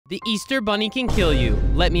The Easter Bunny can kill you.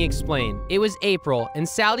 Let me explain. It was April, and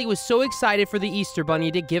Sally was so excited for the Easter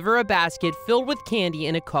Bunny to give her a basket filled with candy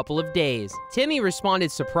in a couple of days. Timmy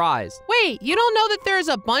responded surprised. Wait, you don't know that there's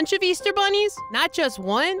a bunch of Easter Bunnies? Not just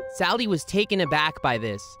one? Sally was taken aback by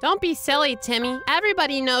this. Don't be silly, Timmy.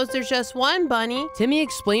 Everybody knows there's just one bunny. Timmy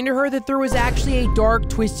explained to her that there was actually a dark,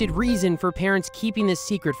 twisted reason for parents keeping this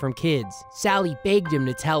secret from kids. Sally begged him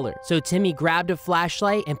to tell her, so Timmy grabbed a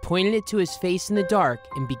flashlight and pointed it to his face in the dark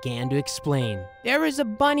and began to explain. There is a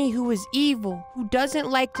bunny who is evil, who doesn't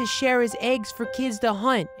like to share his eggs for kids to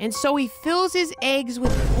hunt, and so he fills his eggs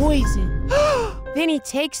with poison. Then he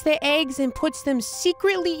takes the eggs and puts them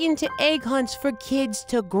secretly into egg hunts for kids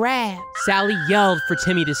to grab. Sally yelled for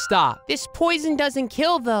Timmy to stop. This poison doesn't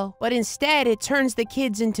kill though, but instead it turns the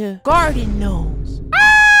kids into garden gnomes.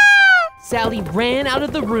 Sally ran out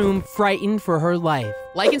of the room, frightened for her life.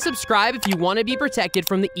 Like and subscribe if you want to be protected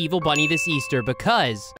from the evil bunny this Easter, because